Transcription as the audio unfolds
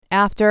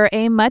After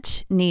a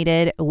much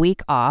needed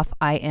week off,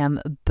 I am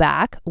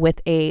back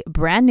with a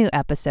brand new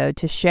episode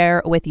to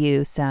share with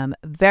you some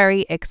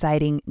very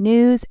exciting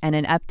news and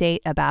an update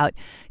about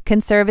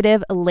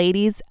Conservative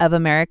Ladies of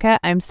America.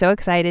 I'm so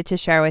excited to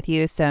share with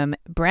you some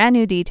brand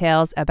new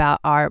details about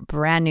our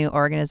brand new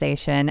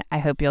organization. I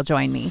hope you'll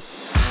join me.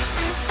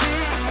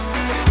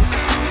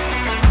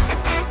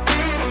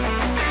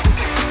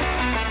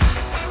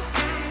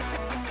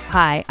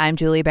 Hi, I'm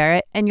Julie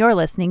Barrett, and you're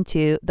listening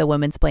to the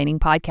Womansplaining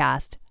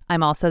Podcast.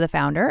 I'm also the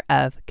founder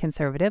of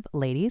Conservative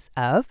Ladies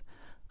of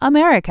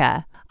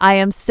America. I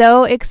am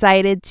so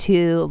excited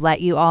to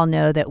let you all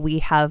know that we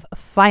have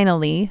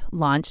finally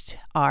launched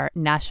our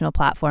national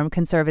platform,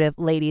 Conservative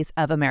Ladies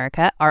of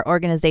America. Our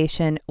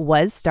organization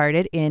was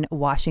started in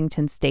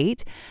Washington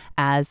State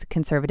as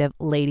Conservative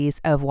Ladies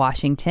of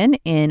Washington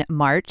in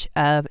March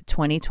of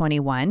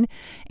 2021.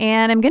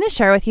 And I'm going to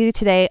share with you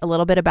today a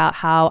little bit about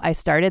how I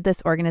started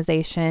this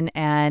organization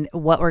and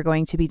what we're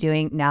going to be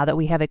doing now that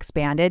we have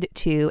expanded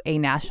to a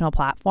national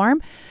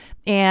platform.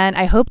 And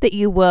I hope that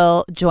you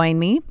will join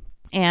me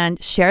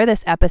and share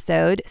this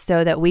episode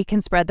so that we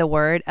can spread the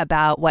word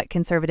about what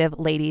Conservative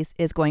Ladies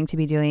is going to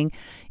be doing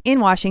in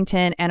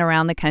Washington and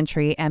around the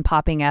country and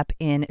popping up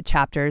in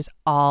chapters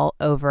all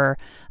over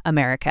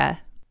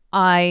America.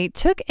 I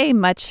took a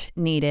much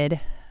needed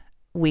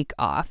week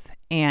off,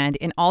 and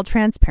in all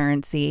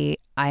transparency,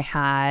 I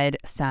had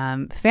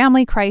some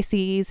family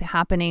crises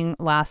happening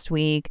last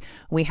week.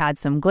 We had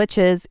some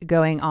glitches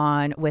going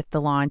on with the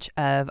launch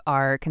of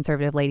our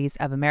Conservative Ladies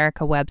of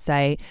America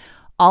website.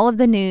 All of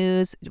the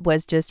news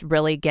was just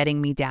really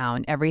getting me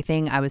down.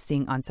 Everything I was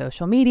seeing on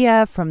social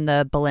media, from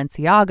the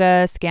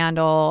Balenciaga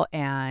scandal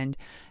and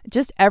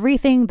just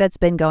everything that's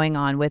been going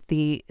on with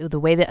the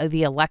way that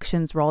the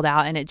elections rolled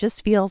out. And it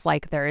just feels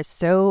like there is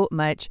so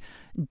much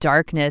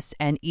darkness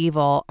and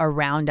evil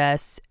around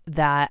us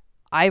that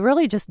I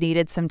really just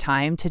needed some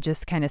time to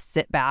just kind of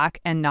sit back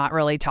and not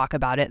really talk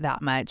about it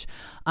that much.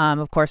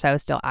 Of course, I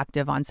was still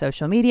active on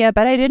social media,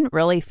 but I didn't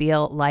really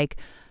feel like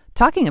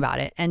talking about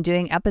it and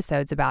doing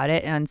episodes about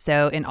it. And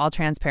so in all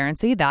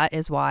transparency, that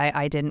is why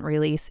I didn't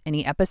release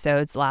any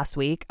episodes last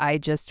week. I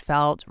just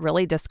felt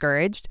really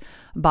discouraged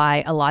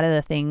by a lot of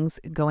the things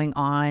going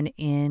on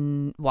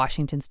in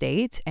Washington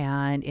State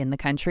and in the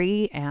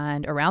country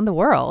and around the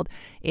world.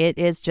 It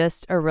is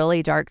just a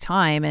really dark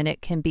time, and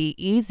it can be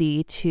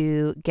easy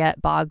to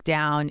get bogged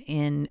down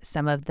in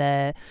some of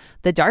the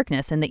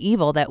darkness and the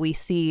evil that we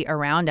see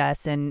around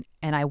us. And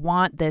I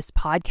want this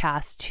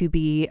podcast to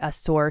be a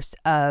source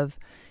of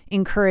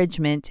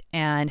encouragement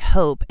and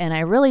hope. And I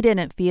really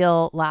didn't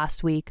feel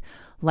last week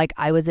like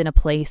I was in a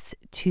place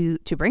to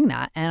bring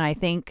that. And I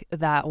think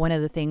that one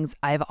of the things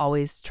I've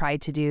always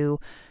tried to do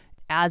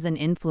as an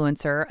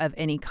influencer of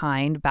any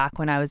kind, back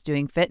when I was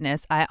doing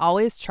fitness, I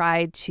always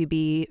tried to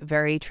be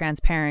very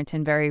transparent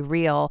and very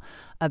real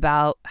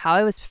about how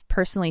I was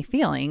personally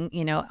feeling,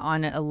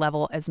 on a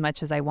level as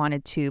much as I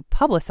wanted to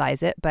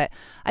publicize it. But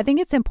I think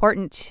it's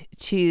important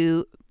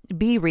to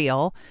be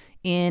real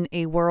in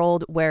a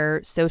world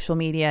where social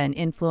media and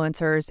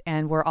influencers,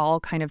 and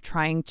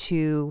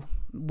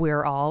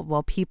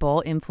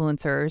people,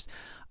 influencers,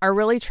 are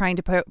really trying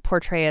to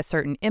portray a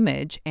certain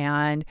image.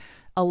 And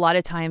a lot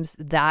of times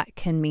that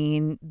can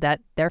mean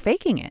that they're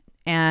faking it.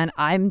 And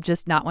I'm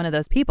just not one of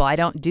those people. I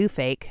don't do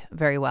fake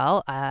very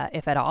well,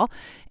 if at all.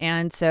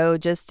 And so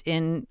just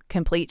in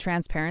complete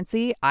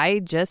transparency,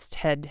 I just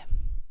had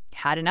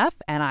enough,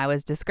 and I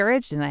was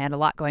discouraged, and I had a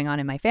lot going on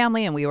in my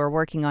family, and we were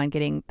working on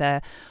getting the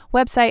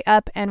website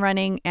up and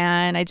running,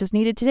 and I just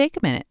needed to take a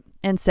minute.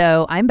 And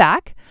so I'm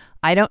back.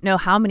 I don't know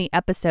how many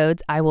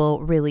episodes I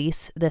will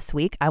release this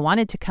week. I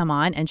wanted to come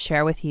on and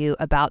share with you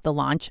about the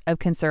launch of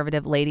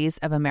Conservative Ladies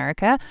of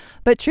America.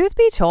 But truth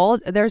be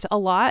told, there's a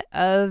lot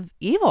of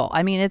evil.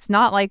 I mean, it's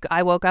not like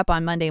I woke up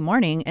on Monday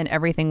morning and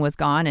everything was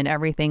gone and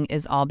everything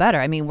is all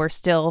better. I mean, we're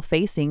still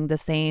facing the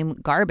same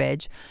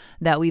garbage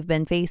that we've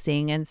been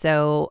facing. And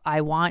so I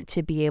want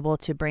to be able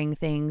to bring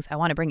things, I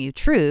want to bring you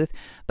truth,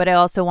 but I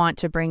also want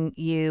to bring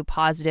you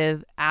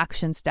positive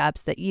action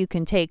steps that you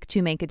can take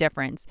to make a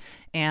difference.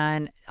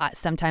 And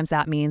sometimes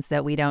that means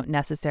that we don't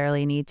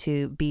necessarily need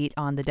to beat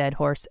on the dead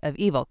horse of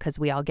evil, because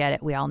we all get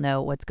it. We all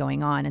know what's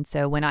going on. And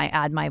so when I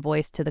add my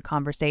voice to the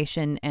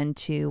conversation and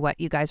to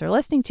what you guys are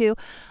listening to,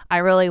 I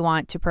really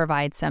want to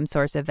provide some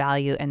source of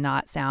value and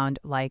not sound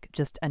like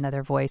just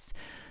another voice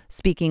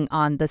speaking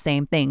on the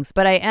same things.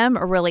 But I am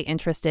really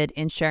interested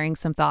in sharing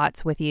some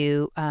thoughts with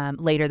you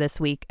later this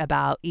week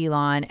about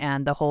Elon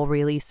and the whole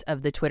release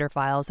of the Twitter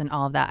files and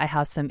all of that. I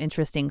have some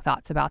interesting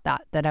thoughts about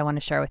that I want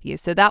to share with you.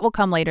 So that will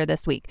come later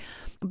this week.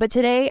 But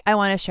today I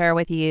want to share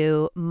with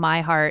you my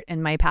heart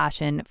and my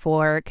passion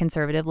for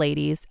Conservative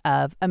Ladies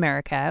of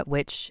America,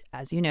 which,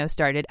 as you know,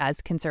 started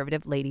as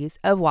Conservative Ladies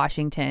of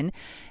Washington.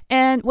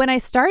 And when I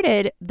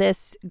started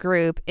this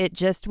group, it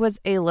just was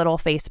a little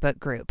Facebook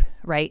group,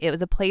 right? It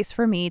was a place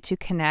for me to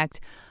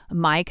connect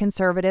my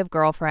conservative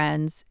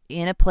girlfriends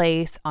in a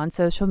place on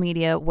social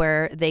media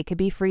where they could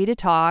be free to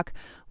talk,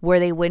 where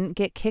they wouldn't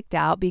get kicked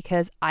out,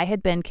 because I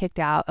had been kicked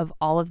out of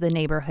all of the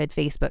neighborhood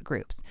Facebook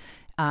groups.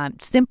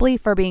 simply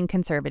for being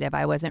conservative.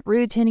 I wasn't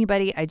rude to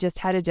anybody. I just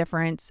had a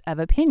difference of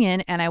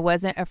opinion, and I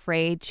wasn't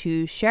afraid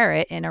to share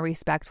it in a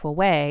respectful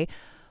way.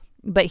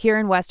 But here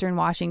in Western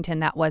Washington,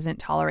 that wasn't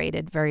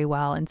tolerated very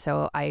well. And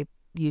so I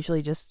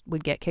usually just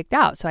would get kicked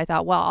out. So I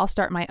thought, well, I'll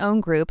start my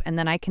own group, and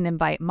then I can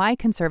invite my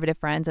conservative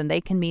friends and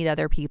they can meet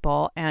other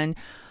people. And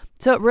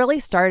so it really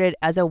started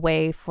as a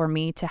way for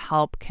me to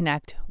help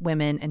connect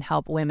women and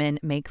help women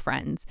make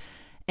friends.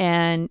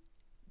 And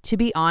to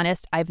be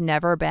honest, I've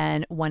never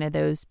been one of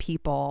those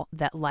people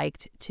that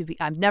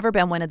I've never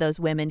been one of those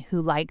women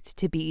who liked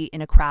to be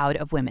in a crowd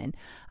of women.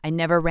 I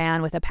never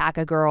ran with a pack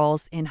of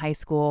girls in high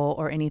school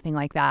or anything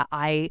like that.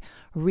 I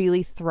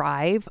really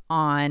thrive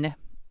on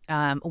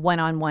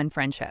one-on-one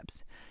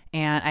friendships.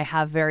 And I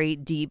have very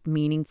deep,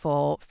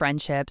 meaningful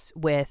friendships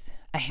with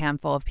a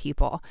handful of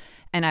people.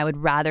 And I would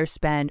rather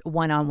spend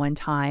one-on-one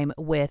time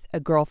with a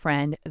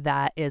girlfriend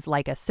that is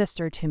like a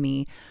sister to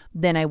me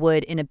than I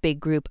would in a big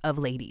group of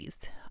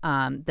ladies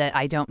that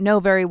I don't know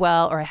very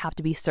well, or I have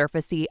to be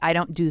surfacey. I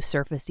don't do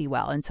surfacey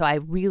well. And so I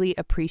really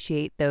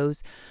appreciate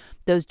those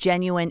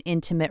genuine,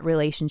 intimate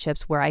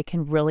relationships where I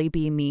can really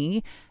be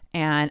me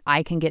and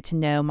I can get to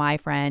know my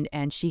friend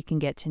and she can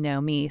get to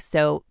know me.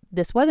 So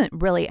this wasn't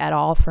really at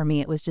all for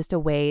me. It was just a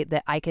way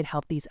that I could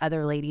help these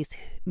other ladies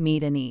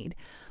meet a need.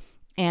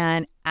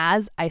 And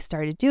as I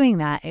started doing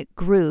that, it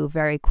grew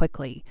very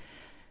quickly.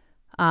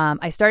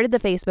 I started the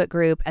Facebook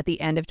group at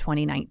the end of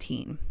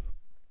 2019.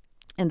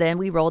 And then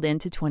we rolled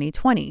into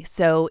 2020.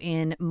 So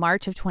in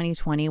March of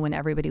 2020, when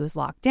everybody was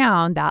locked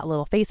down, that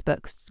little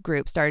Facebook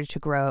group started to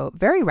grow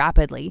very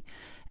rapidly.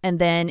 And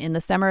then in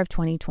the summer of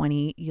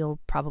 2020, you'll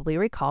probably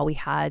recall, we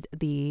had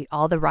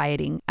all the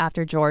rioting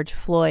after George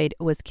Floyd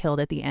was killed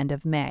at the end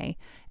of May.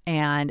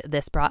 And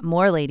this brought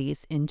more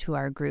ladies into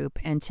our group.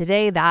 And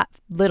today that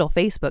little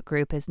Facebook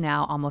group is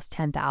now almost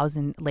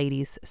 10,000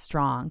 ladies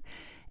strong.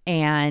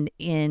 And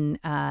in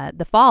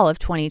the fall of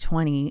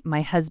 2020,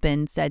 my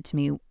husband said to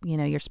me,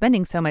 you're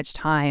spending so much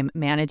time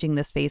managing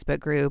this Facebook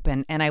group.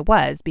 And I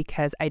was,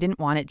 because I didn't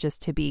want it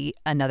just to be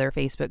another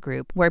Facebook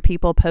group where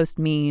people post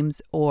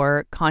memes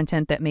or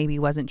content that maybe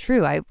wasn't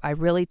true. I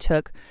really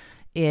took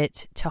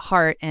it to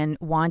heart and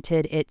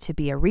wanted it to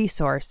be a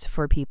resource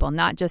for people,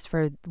 not just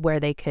for where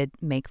they could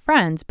make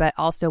friends, but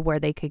also where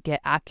they could get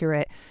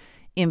accurate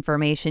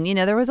information.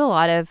 There was a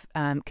lot of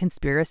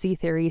conspiracy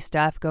theory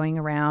stuff going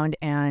around,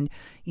 and,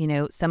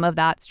 some of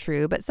that's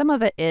true, but some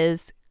of it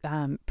is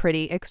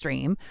pretty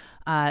extreme.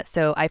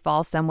 So I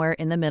fall somewhere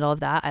in the middle of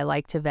that. I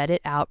like to vet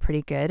it out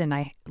pretty good. And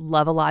I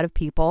love a lot of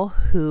people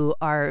who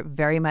are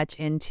very much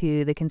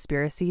into the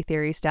conspiracy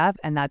theory stuff.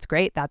 And that's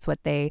great. That's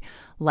what they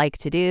like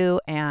to do.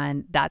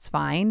 And that's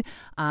fine.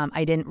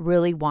 I didn't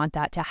really want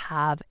that to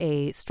have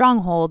a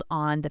stronghold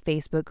on the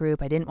Facebook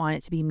group. I didn't want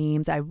it to be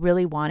memes. I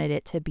really wanted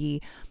it to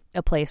be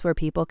a place where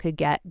people could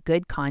get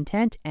good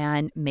content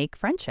and make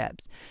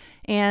friendships.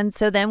 And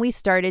so then we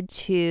started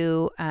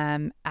to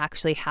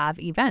actually have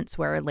events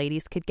where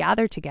ladies could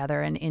gather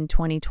together. And in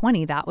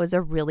 2020, that was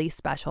a really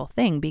special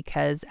thing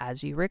because,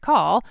 as you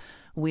recall,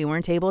 we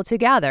weren't able to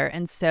gather.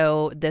 And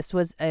so this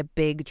was a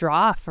big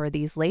draw for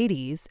these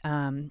ladies.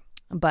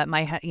 But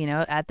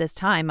at this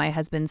time, my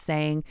husband's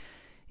saying,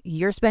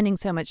 you're spending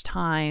so much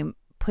time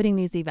putting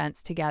these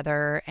events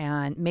together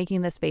and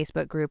making this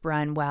Facebook group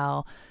run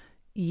well.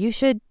 You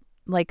should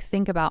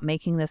think about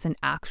making this an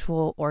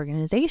actual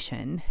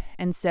organization.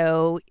 And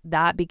so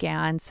that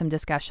began some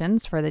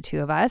discussions for the two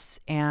of us,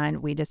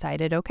 and we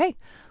decided, okay,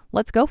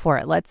 let's go for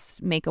it.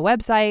 Let's make a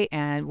website,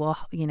 and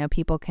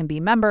people can be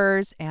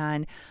members,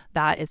 and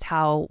that is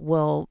how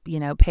we'll,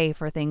 pay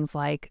for things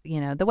like,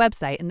 the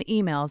website and the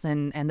emails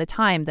and the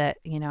time that,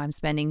 I'm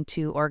spending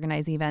to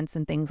organize events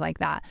and things like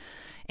that.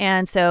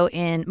 And so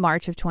in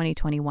March of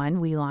 2021,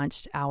 we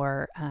launched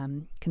our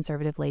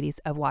Conservative Ladies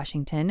of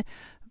Washington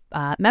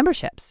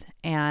memberships.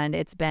 And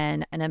it's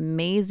been an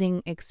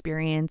amazing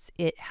experience.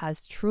 It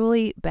has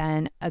truly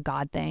been a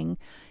God thing.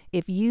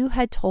 If you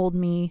had told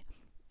me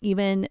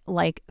even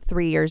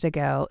 3 years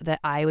ago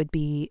that I would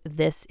be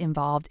this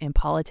involved in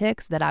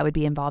politics, that I would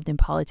be involved in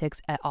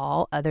politics at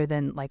all other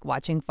than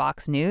watching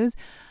Fox News,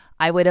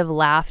 I would have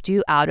laughed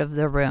you out of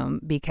the room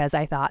because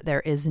I thought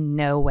there is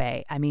no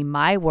way. I mean,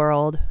 my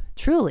world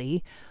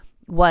truly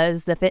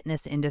was the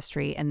fitness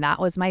industry, and that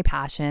was my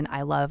passion.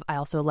 I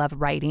also love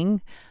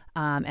writing.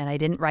 And I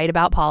didn't write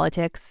about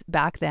politics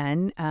back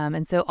then.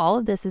 And so all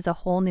of this is a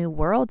whole new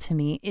world to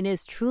me. It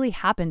has truly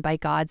happened by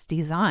God's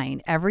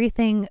design.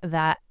 Everything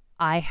that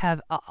I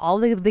have,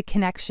 all of the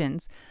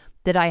connections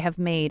that I have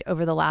made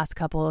over the last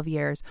couple of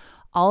years,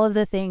 all of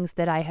the things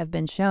that I have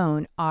been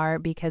shown are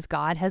because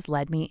God has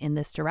led me in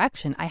this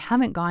direction. I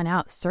haven't gone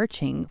out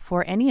searching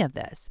for any of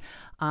this.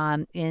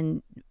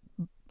 In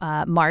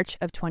March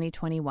of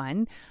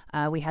 2021,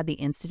 we had the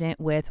incident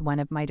with one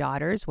of my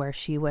daughters where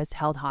she was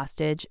held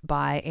hostage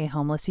by a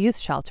homeless youth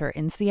shelter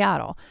in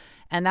Seattle.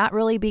 And that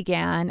really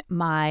began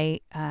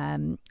my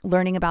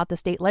learning about the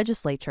state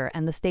legislature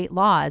and the state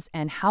laws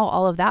and how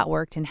all of that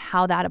worked and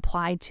how that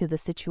applied to the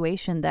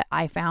situation that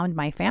I found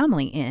my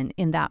family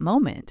in that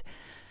moment.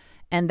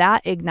 And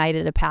that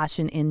ignited a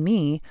passion in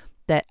me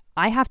that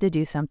I have to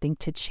do something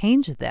to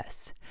change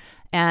this.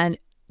 And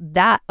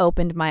that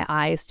opened my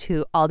eyes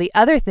to all the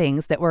other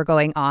things that were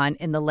going on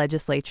in the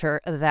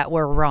legislature that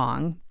were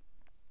wrong.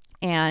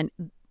 And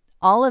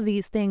all of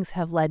these things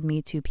have led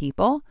me to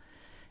people.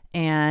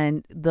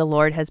 And the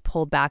Lord has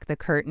pulled back the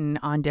curtain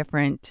on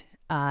different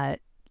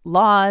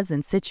laws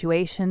and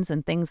situations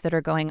and things that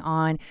are going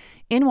on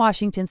in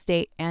Washington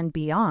state and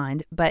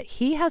beyond. But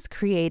He has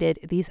created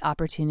these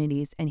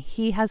opportunities, and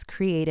He has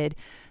created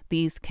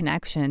these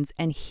connections,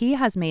 and He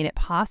has made it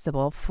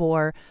possible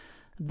for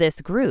this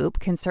group,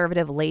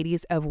 Conservative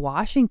Ladies of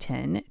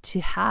Washington,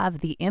 to have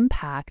the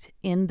impact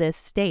in this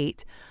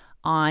state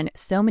on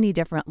so many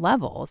different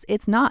levels.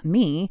 It's not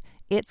me,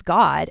 it's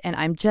God, and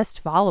I'm just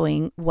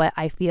following what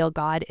I feel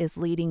God is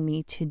leading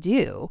me to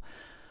do.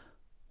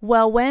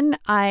 Well, when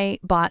I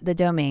bought the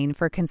domain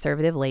for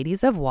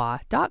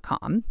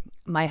conservativeladiesofwa.com,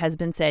 my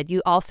husband said,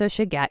 you also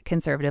should get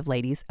Conservative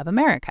Ladies of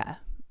America.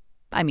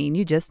 I mean,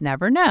 you just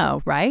never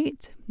know,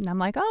 right? And I'm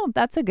like, oh,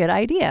 that's a good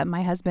idea.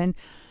 My husband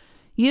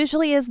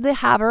usually is the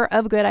haver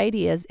of good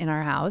ideas in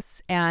our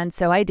house. And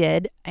so I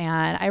did.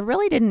 And I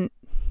really didn't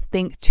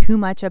think too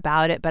much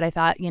about it, but I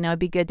thought, it'd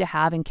be good to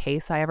have in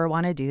case I ever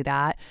want to do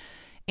that.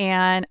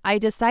 And I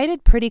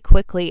decided pretty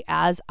quickly,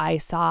 as I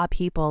saw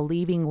people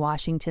leaving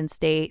Washington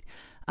state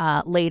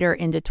later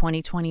into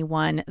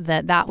 2021,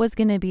 that was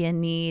going to be a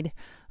need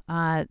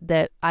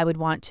that I would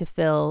want to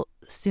fill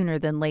sooner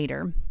than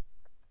later.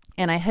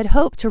 And I had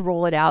hoped to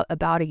roll it out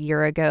about a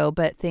year ago,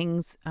 but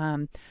things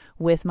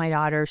with my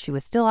daughter, she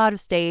was still out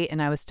of state,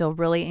 and I was still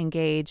really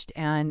engaged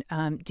and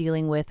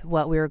dealing with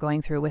what we were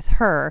going through with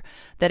her,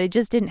 that I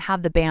just didn't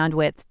have the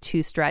bandwidth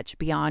to stretch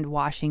beyond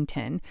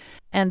Washington.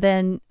 And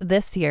then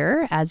this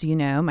year, as you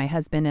know, my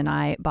husband and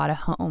I bought a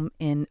home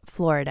in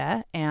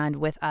Florida, and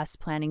with us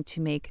planning to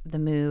make the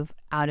move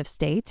out of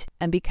state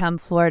and become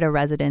Florida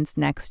residents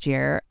next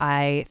year,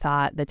 I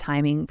thought the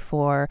timing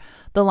for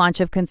the launch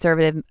of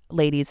Conservative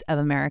Ladies of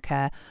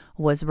America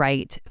was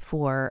right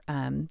for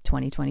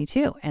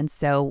 2022. And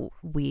so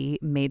we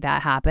made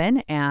that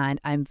happen,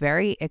 and I'm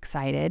very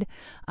excited.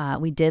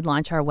 We did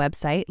launch our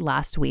website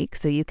last week,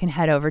 so you can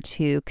head over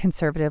to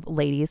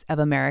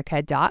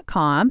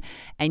conservativeladiesofamerica.com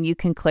and you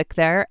can click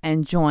there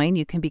and join.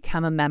 You can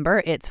become a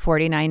member. It's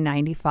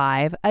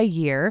 $49.95 a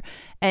year,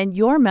 and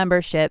your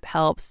membership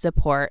helps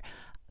support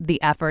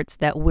the efforts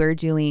that we're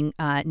doing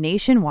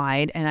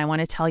nationwide. And I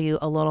want to tell you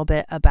a little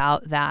bit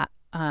about that.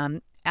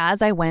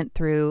 As I went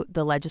through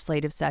the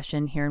legislative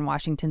session here in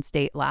Washington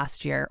state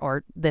last year,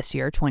 or this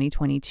year,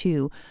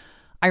 2022,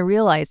 I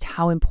realized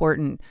how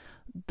important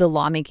the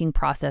lawmaking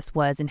process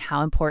was and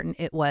how important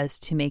it was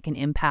to make an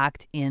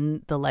impact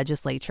in the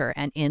legislature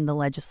and in the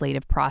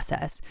legislative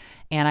process.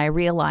 And I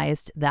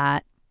realized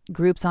that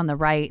groups on the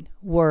right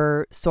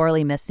were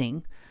sorely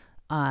missing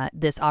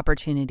this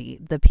opportunity.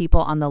 The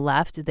people on the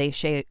left, they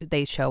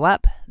show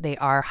up. They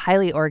are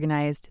highly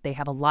organized. They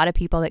have a lot of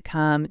people that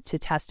come to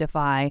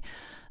testify.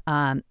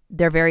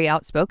 They're very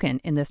outspoken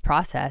in this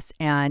process.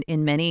 And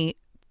in many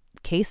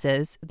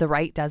cases, the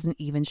right doesn't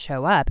even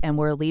show up, and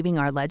we're leaving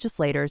our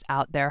legislators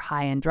out there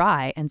high and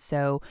dry. And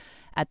so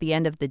at the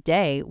end of the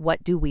day,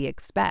 what do we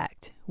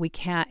expect? We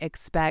can't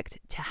expect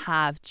to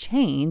have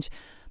change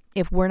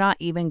if we're not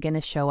even going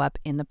to show up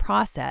in the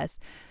process.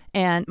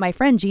 And my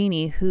friend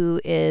Jeannie,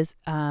 who is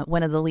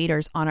one of the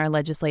leaders on our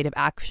legislative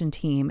action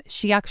team,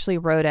 she actually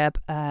wrote up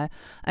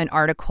an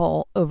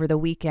article over the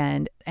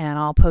weekend, and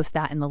I'll post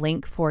that in the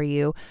link for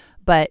you.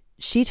 But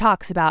she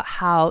talks about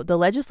how the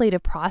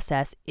legislative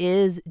process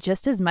is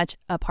just as much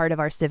a part of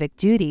our civic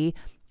duty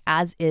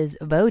as is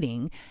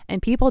voting.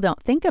 And people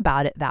don't think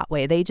about it that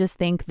way. They just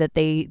think that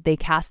they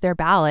cast their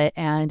ballot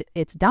and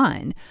it's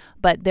done.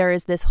 But there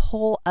is this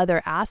whole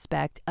other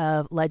aspect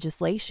of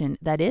legislation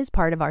that is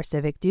part of our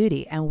civic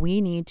duty, and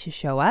we need to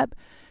show up.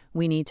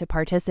 We need to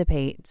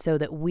participate so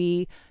that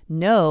we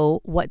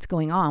know what's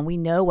going on. We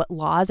know what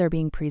laws are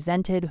being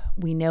presented.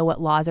 We know what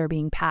laws are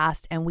being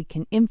passed, and we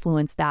can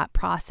influence that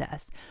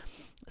process.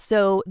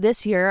 So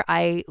this year,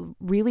 I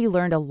really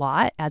learned a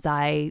lot as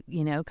I,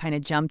 kind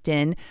of jumped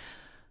in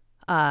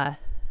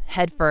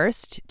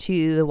headfirst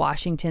to the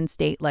Washington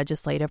state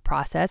legislative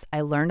process.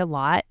 I learned a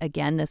lot.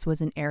 Again, this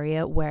was an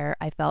area where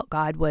I felt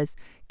God was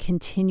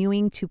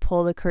continuing to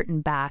pull the curtain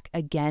back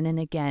again and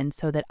again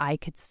so that I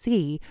could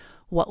see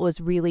what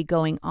was really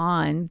going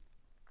on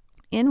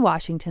in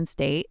Washington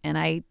state. And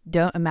I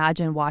don't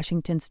imagine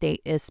Washington state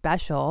is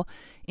special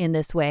in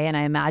this way. And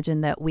I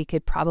imagine that we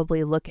could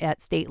probably look at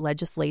state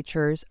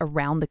legislatures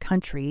around the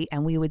country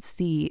and we would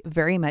see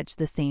very much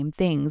the same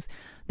things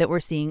that we're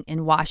seeing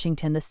in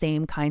Washington, the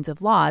same kinds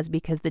of laws,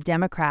 because the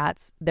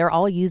Democrats, they're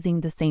all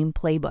using the same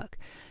playbook.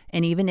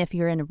 And even if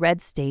you're in a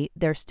red state,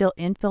 they're still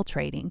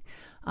infiltrating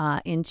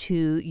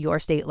into your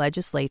state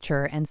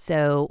legislature. And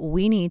so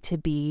we need to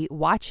be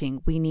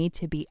watching. We need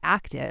to be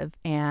active.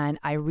 And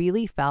I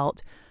really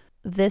felt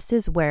this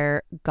is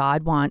where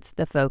God wants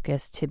the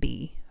focus to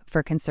be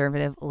for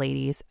Conservative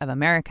Ladies of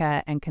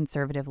America and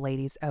Conservative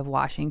Ladies of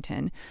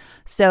Washington.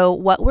 So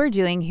what we're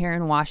doing here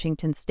in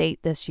Washington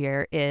State this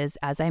year is,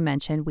 as I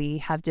mentioned, we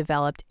have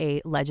developed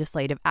a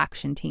legislative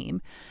action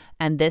team.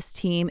 And this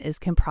team is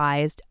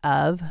comprised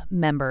of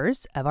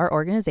members of our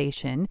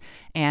organization,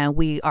 and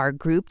we are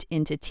grouped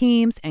into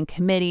teams and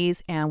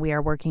committees, and we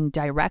are working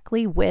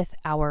directly with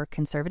our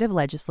conservative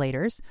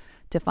legislators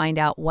to find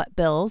out what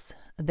bills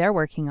they're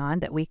working on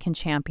that we can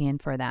champion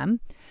for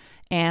them.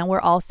 And we're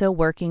also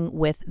working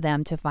with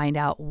them to find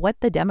out what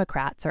the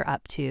Democrats are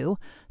up to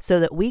so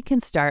that we can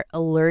start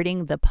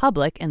alerting the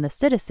public and the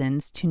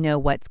citizens to know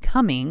what's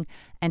coming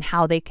and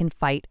how they can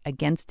fight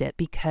against it.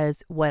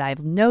 Because what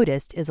I've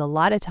noticed is a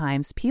lot of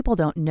times people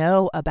don't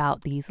know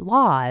about these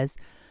laws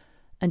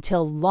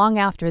until long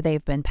after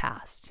they've been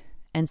passed.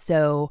 And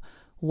so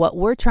what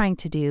we're trying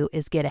to do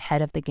is get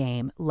ahead of the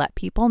game, let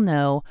people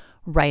know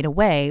right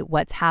away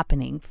what's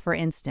happening. For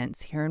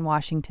instance, here in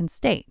Washington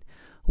State,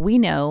 we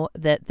know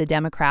that the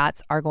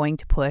Democrats are going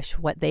to push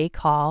what they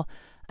call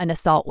an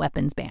assault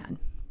weapons ban.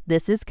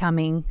 This is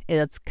coming.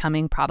 It's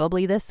coming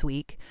probably this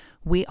week.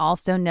 We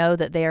also know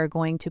that they are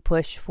going to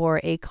push for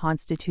a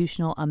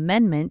constitutional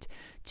amendment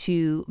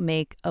to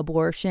make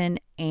abortion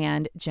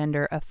and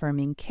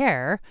gender-affirming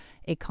care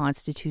a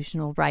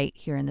constitutional right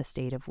here in the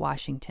state of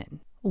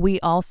Washington.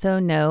 We also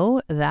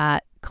know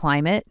that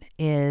climate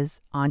is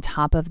on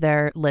top of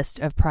their list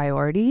of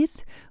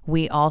priorities.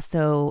 We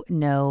also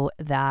know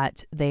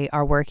that they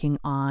are working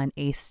on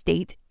a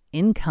state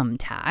income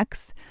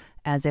tax,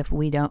 as if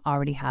we don't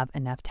already have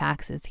enough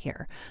taxes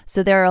here.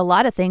 So there are a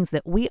lot of things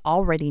that we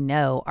already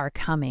know are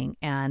coming,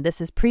 and this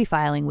is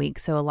pre-filing week,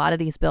 so a lot of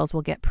these bills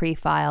will get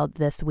pre-filed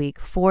this week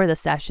for the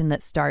session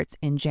that starts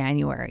in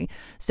January.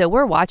 So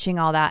we're watching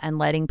all that and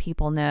letting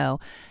people know,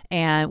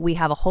 and we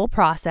have a whole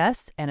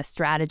process and a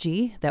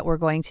strategy that we're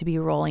going to be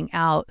rolling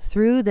out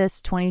through this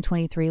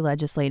 2023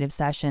 legislative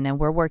session, and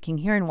we're working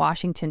here in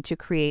Washington to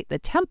create the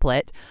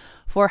template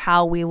for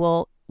how we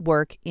will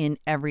work in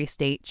every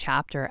state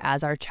chapter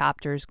as our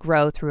chapters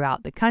grow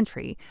throughout the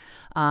country.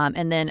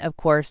 And then, of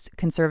course,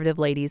 Conservative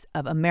Ladies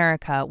of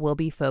America will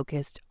be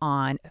focused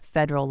on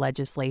federal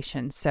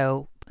legislation.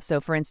 So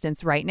for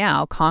instance, right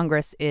now,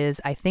 Congress is,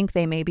 I think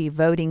they may be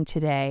voting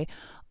today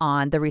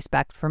on the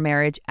Respect for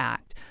Marriage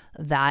Act.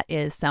 That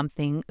is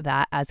something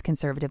that, as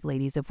Conservative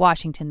Ladies of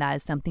Washington, that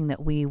is something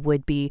that we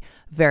would be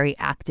very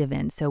active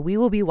in. So we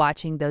will be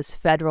watching those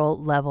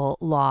federal level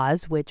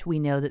laws, which we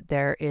know that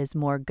there is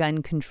more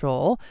gun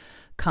control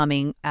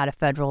coming at a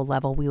federal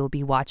level. We will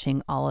be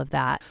watching all of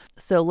that.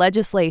 So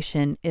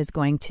legislation is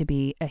going to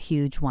be a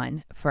huge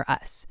one for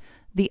us.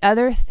 The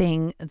other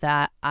thing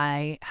that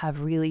I have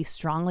really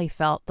strongly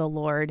felt the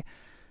Lord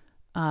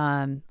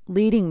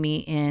leading me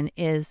in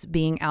is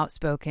being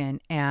outspoken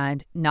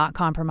and not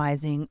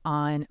compromising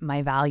on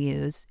my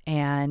values.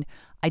 And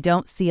I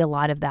don't see a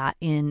lot of that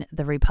in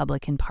the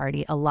Republican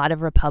Party. A lot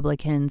of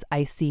Republicans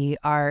I see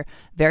are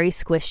very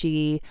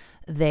squishy.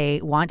 They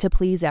want to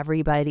please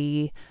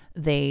everybody.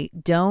 They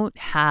don't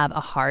have a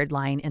hard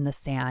line in the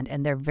sand,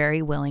 and they're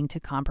very willing to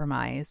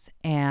compromise.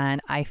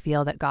 And I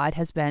feel that God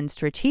has been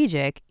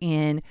strategic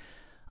in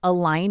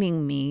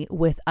aligning me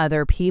with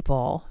other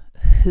people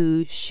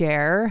who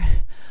share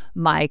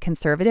my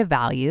conservative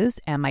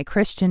values and my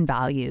Christian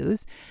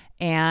values,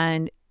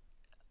 and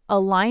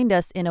aligned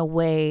us in a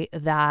way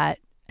that,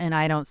 and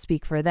I don't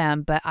speak for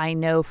them, but I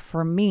know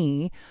for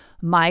me,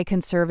 my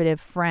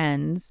conservative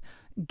friends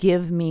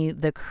give me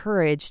the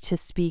courage to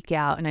speak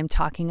out. And I'm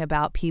talking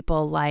about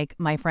people like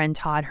my friend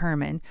Todd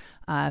Herman,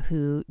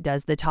 who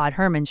does the Todd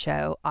Herman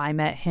Show. I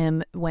met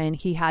him when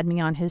he had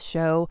me on his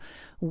show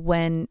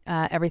when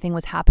everything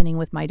was happening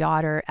with my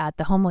daughter at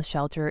the homeless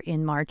shelter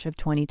in March of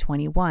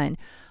 2021.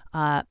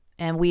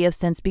 And we have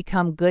since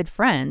become good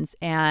friends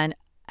and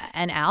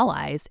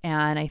allies.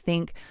 And I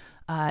think,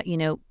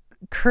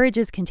 courage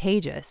is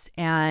contagious.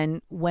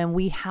 And when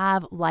we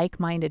have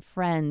like-minded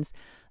friends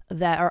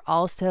that are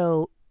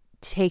also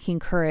taking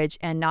courage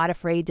and not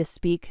afraid to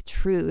speak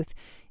truth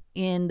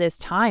in this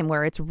time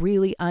where it's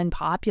really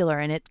unpopular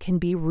and it can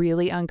be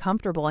really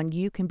uncomfortable and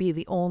you can be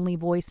the only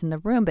voice in the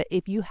room. But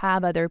if you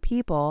have other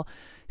people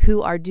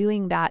who are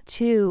doing that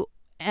too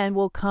and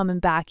will come and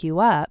back you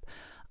up,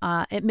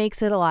 it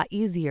makes it a lot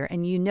easier.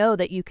 And you know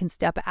that you can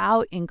step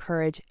out in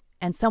courage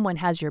and someone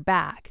has your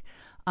back.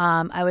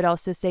 I would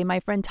also say my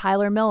friend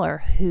Tyler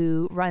Miller,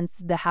 who runs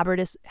the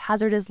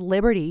Hazardous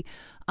Liberty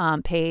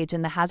page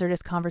and the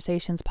Hazardous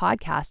Conversations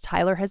podcast.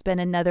 Tyler has been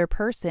another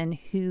person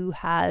who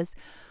has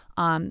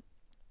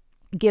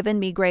given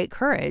me great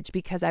courage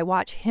because I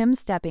watch him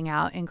stepping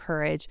out in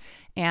courage,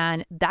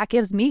 and that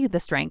gives me the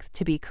strength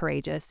to be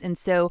courageous. And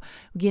so,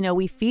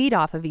 we feed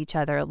off of each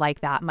other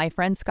like that. My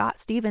friend Scott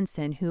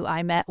Stevenson, who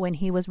I met when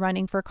he was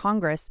running for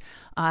Congress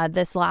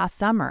this last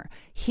summer,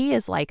 he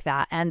is like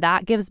that, and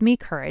that gives me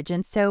courage.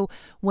 And so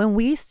when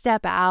we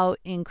step out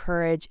in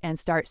courage and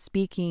start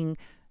speaking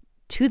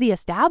to the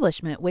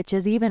establishment, which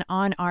is even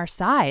on our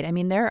side, I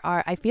mean,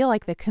 I feel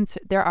like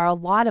there are a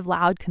lot of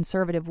loud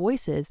conservative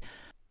voices,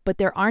 but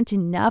there aren't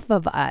enough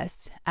of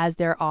us as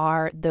there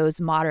are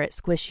those moderate,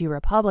 squishy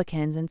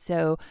Republicans. And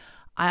so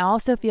I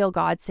also feel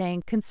God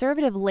saying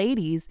conservative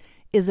ladies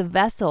is a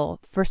vessel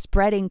for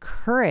spreading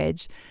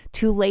courage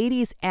to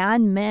ladies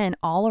and men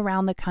all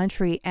around the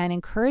country and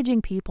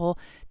encouraging people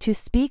to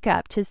speak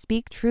up, to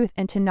speak truth,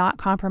 and to not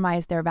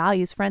compromise their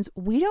values. Friends,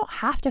 we don't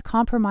have to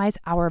compromise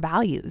our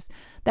values.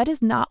 That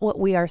is not what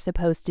we are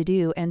supposed to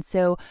do. And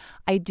so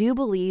I do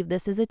believe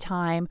this is a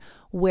time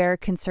where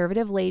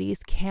conservative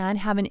ladies can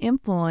have an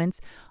influence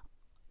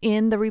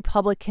in the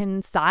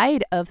Republican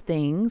side of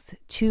things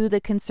to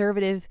the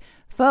conservative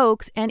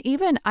folks. And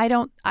even I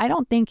don't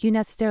think you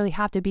necessarily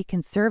have to be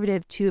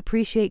conservative to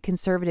appreciate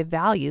conservative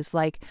values.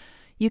 Like,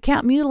 you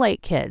can't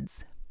mutilate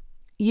kids.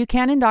 You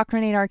can't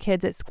indoctrinate our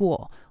kids at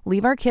school.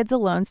 Leave our kids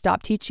alone.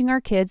 Stop teaching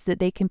our kids that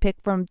they can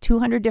pick from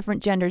 200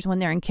 different genders when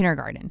they're in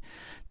kindergarten.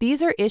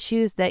 These are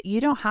issues that you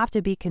don't have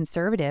to be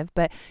conservative,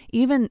 but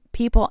even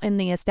people in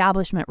the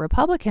establishment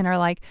Republican are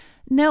like,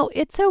 no,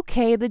 it's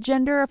okay. The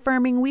gender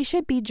affirming, we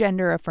should be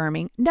gender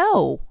affirming.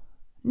 No,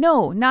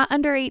 not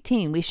under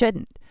 18. We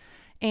shouldn't.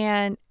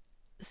 And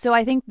so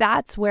I think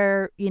that's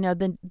where,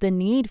 the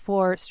need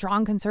for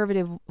strong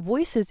conservative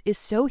voices is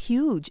so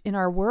huge in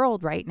our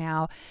world right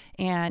now.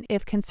 And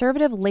if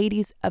conservative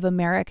ladies of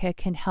America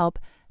can help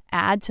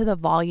add to the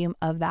volume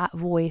of that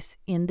voice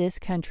in this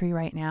country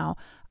right now,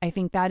 I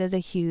think that is a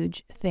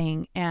huge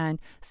thing. And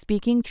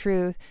speaking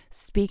truth,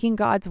 speaking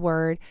God's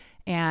word,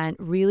 and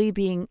really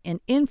being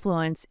an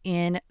influence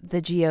in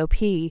the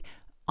GOP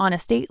on a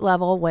state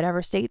level,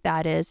 whatever state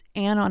that is,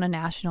 and on a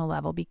national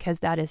level, because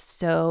that is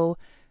so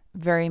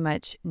very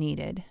much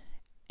needed.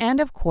 And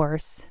of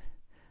course,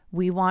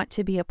 we want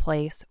to be a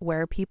place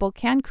where people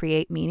can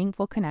create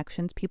meaningful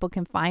connections. People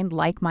can find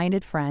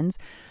like-minded friends.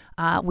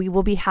 We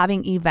will be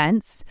having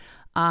events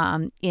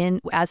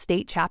as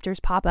state chapters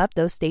pop up.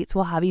 Those states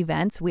will have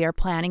events. We are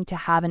planning to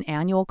have an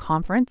annual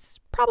conference,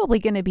 probably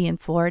going to be in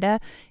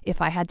Florida,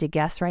 if I had to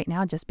guess right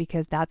now, just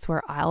because that's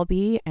where I'll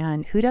be.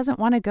 And who doesn't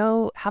want to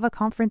go have a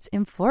conference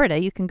in Florida?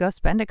 You can go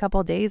spend a couple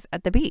of days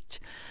at the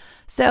beach.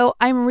 So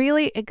I'm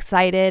really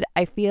excited.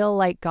 I feel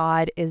like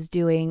God is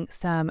doing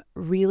some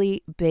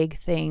really big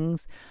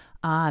things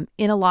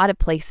in a lot of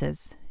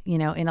places.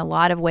 In a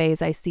lot of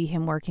ways, I see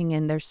him working,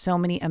 and there's so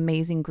many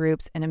amazing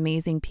groups and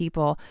amazing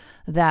people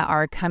that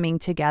are coming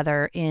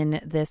together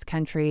in this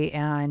country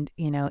and,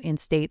 in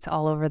states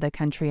all over the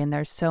country. And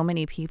there's so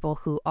many people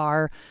who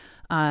are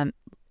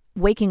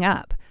waking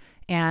up.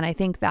 And I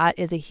think that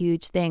is a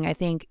huge thing. I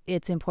think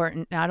it's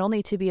important not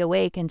only to be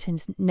awake and to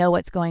know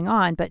what's going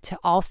on, but to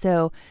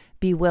also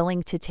be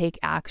willing to take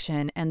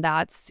action. And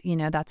that's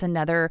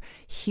another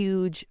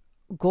huge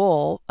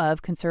goal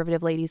of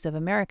Conservative Ladies of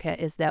America,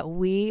 is that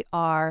we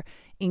are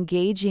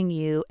engaging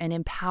you and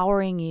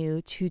empowering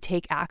you to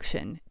take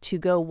action, to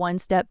go one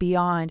step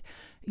beyond,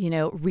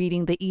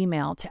 reading the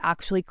email, to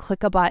actually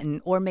click a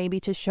button, or maybe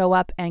to show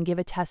up and give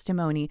a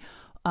testimony,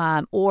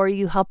 or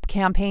you help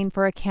campaign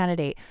for a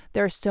candidate.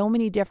 There are so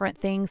many different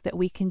things that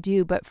we can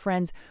do. But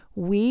friends,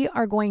 we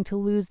are going to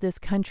lose this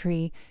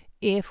country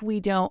if we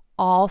don't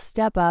all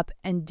step up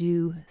and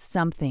do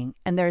something.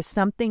 And there's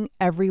something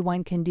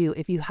everyone can do.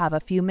 If you have a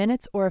few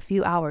minutes or a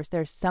few hours,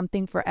 there's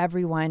something for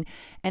everyone.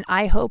 And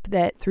I hope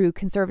that through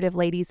Conservative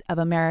Ladies of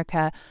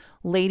America,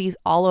 ladies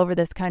all over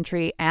this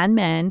country and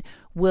men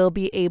will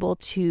be able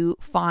to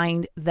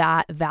find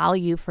that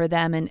value for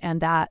them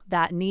and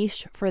that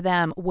niche for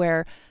them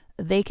where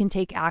they can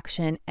take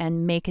action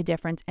and make a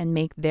difference and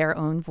make their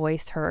own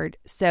voice heard.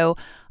 So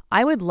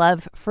I would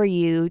love for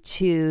you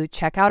to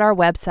check out our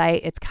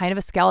website. It's kind of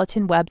a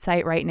skeleton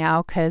website right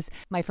now because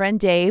my friend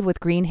Dave with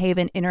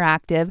Greenhaven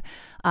Interactive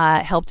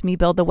helped me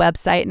build the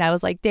website. And I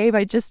was like, Dave,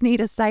 I just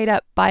need a site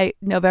up by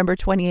November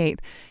 28th.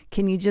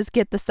 Can you just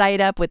get the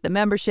site up with the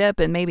membership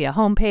and maybe a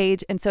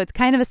homepage? And so it's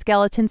kind of a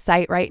skeleton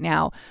site right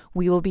now.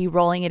 We will be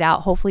rolling it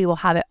out. Hopefully we'll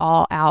have it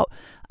all out,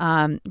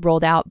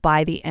 rolled out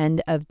by the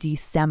end of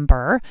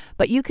December.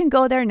 But you can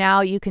go there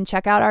now. You can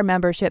check out our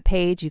membership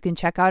page. You can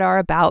check out our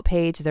about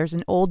page. There's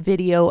an old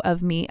video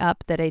of me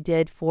up that I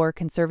did for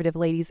Conservative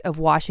Ladies of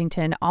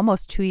Washington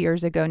almost 2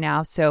 years ago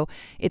now. So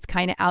it's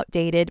kind of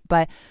outdated,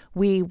 but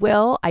we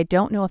will, I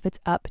don't know if it's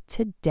up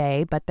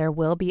today, but there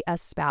will be a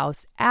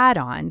spouse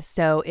add-on.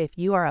 So if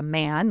you are a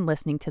man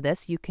listening to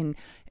this, you can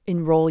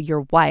enroll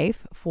your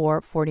wife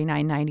for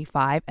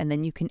 $49.95, and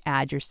then you can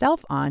add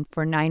yourself on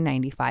for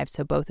 $9.95.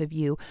 So both of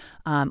you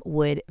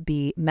would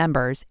be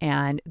members,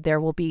 and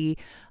there will be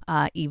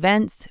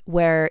events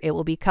where it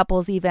will be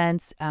couples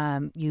events.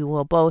 You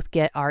will both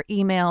get our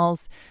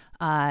emails.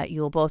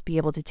 You will both be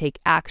able to take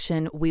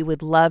action. We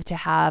would love to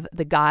have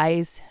the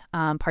guys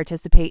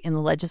participate in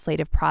the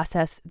legislative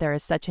process. There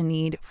is such a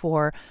need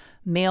for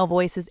male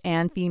voices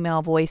and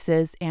female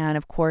voices. And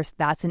of course,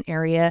 that's an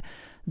area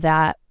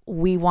that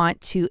we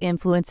want to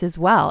influence as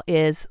well,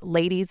 is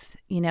ladies,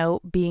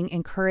 being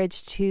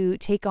encouraged to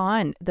take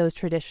on those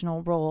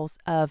traditional roles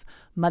of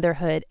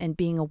motherhood and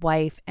being a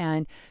wife,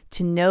 and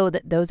to know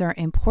that those are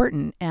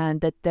important and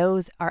that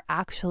those are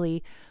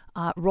actually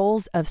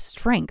roles of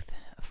strength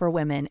for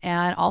women,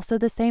 and also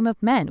the same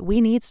of men.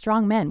 We need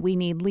strong men. We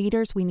need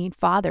leaders. We need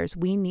fathers.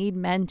 We need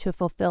men to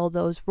fulfill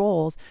those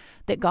roles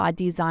that God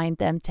designed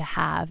them to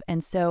have.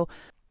 And so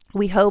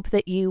we hope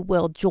that you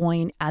will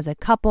join as a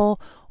couple,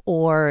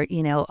 or,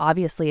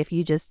 obviously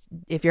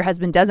if your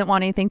husband doesn't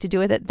want anything to do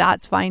with it,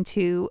 that's fine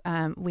too.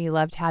 We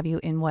love to have you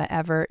in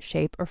whatever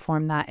shape or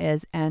form that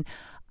is. And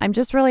I'm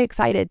just really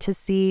excited to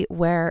see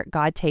where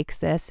God takes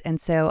this.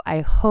 And so I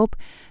hope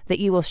that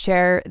you will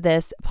share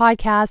this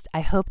podcast.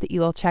 I hope that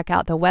you will check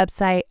out the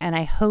website, and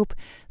I hope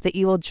that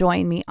you will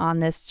join me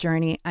on this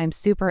journey. I'm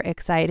super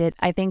excited.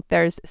 I think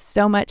there's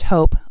so much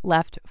hope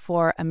left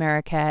for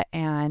America,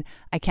 and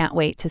I can't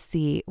wait to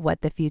see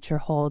what the future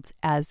holds.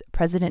 As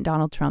President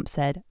Donald Trump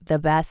said, the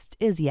best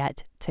is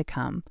yet to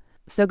come.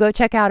 So go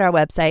check out our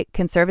website,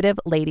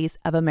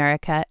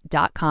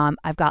 conservativeladiesofamerica.com.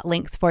 I've got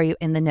links for you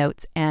in the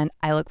notes, and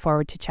I look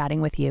forward to chatting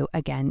with you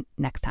again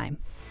next time.